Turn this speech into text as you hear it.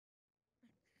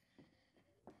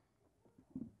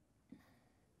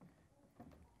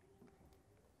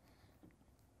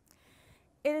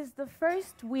It is the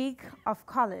first week of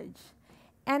college,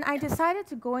 and I decided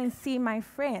to go and see my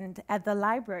friend at the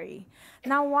library.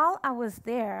 Now, while I was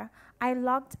there, I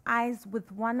locked eyes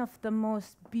with one of the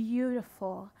most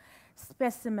beautiful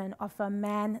specimen of a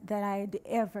man that I had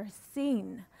ever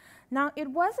seen. Now, it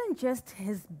wasn't just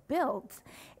his build,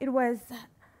 it was,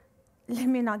 let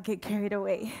me not get carried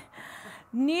away.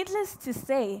 Needless to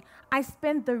say, I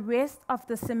spent the rest of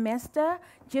the semester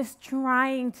just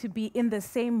trying to be in the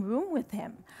same room with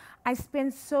him. I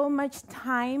spent so much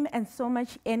time and so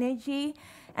much energy,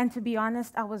 and to be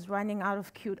honest, I was running out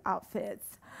of cute outfits.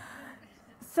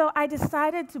 So I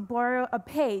decided to borrow a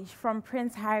page from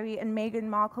Prince Harry and Meghan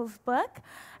Markle's book.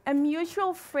 A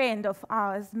mutual friend of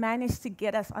ours managed to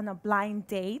get us on a blind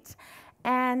date,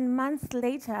 and months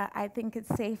later, I think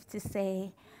it's safe to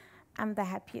say, I'm the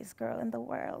happiest girl in the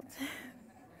world.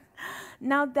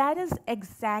 Now, that is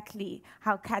exactly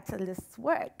how catalysts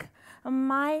work.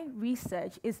 My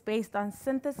research is based on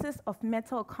synthesis of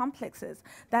metal complexes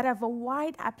that have a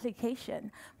wide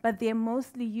application, but they're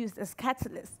mostly used as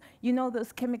catalysts. You know,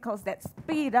 those chemicals that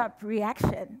speed up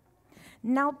reaction.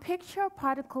 Now, picture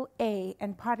particle A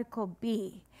and particle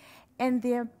B, and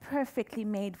they're perfectly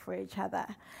made for each other.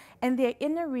 And they're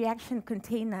in a reaction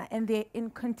container, and they're in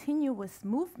continuous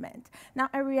movement. Now,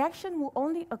 a reaction will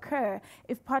only occur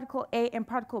if particle A and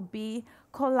particle B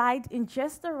collide in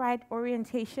just the right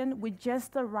orientation with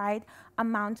just the right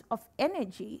amount of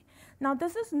energy. Now,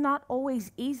 this is not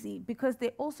always easy because they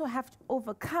also have to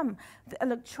overcome the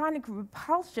electronic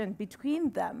repulsion between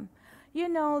them. You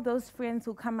know, those friends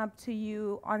who come up to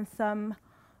you on some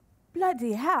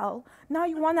bloody hell, now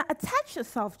you want to attach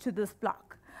yourself to this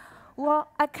block. Well,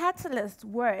 a catalyst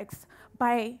works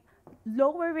by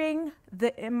lowering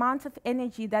the amount of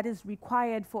energy that is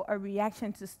required for a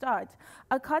reaction to start.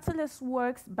 A catalyst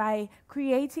works by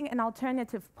creating an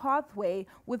alternative pathway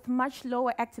with much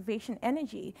lower activation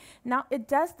energy. Now, it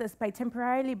does this by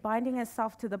temporarily binding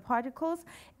itself to the particles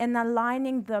and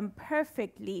aligning them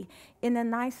perfectly in a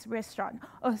nice restaurant.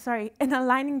 Oh, sorry, and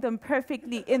aligning them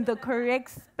perfectly in the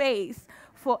correct space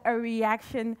for a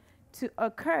reaction to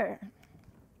occur.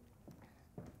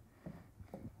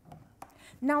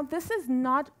 Now, this is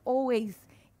not always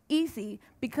easy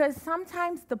because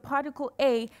sometimes the particle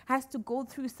A has to go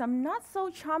through some not so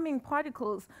charming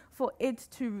particles for it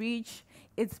to reach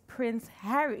its Prince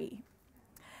Harry.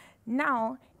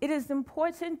 Now, it is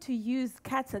important to use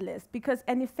catalysts because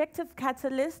an effective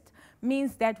catalyst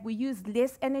means that we use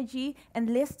less energy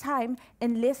and less time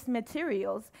and less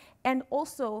materials, and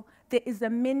also there is a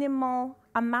minimal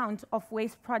amount of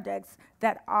waste products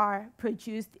that are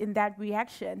produced in that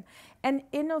reaction. An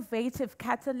innovative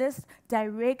catalyst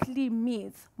directly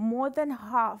meets more than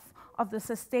half of the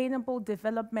sustainable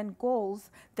development goals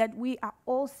that we are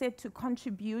all set to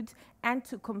contribute and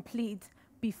to complete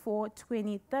before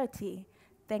 2030.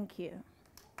 Thank you.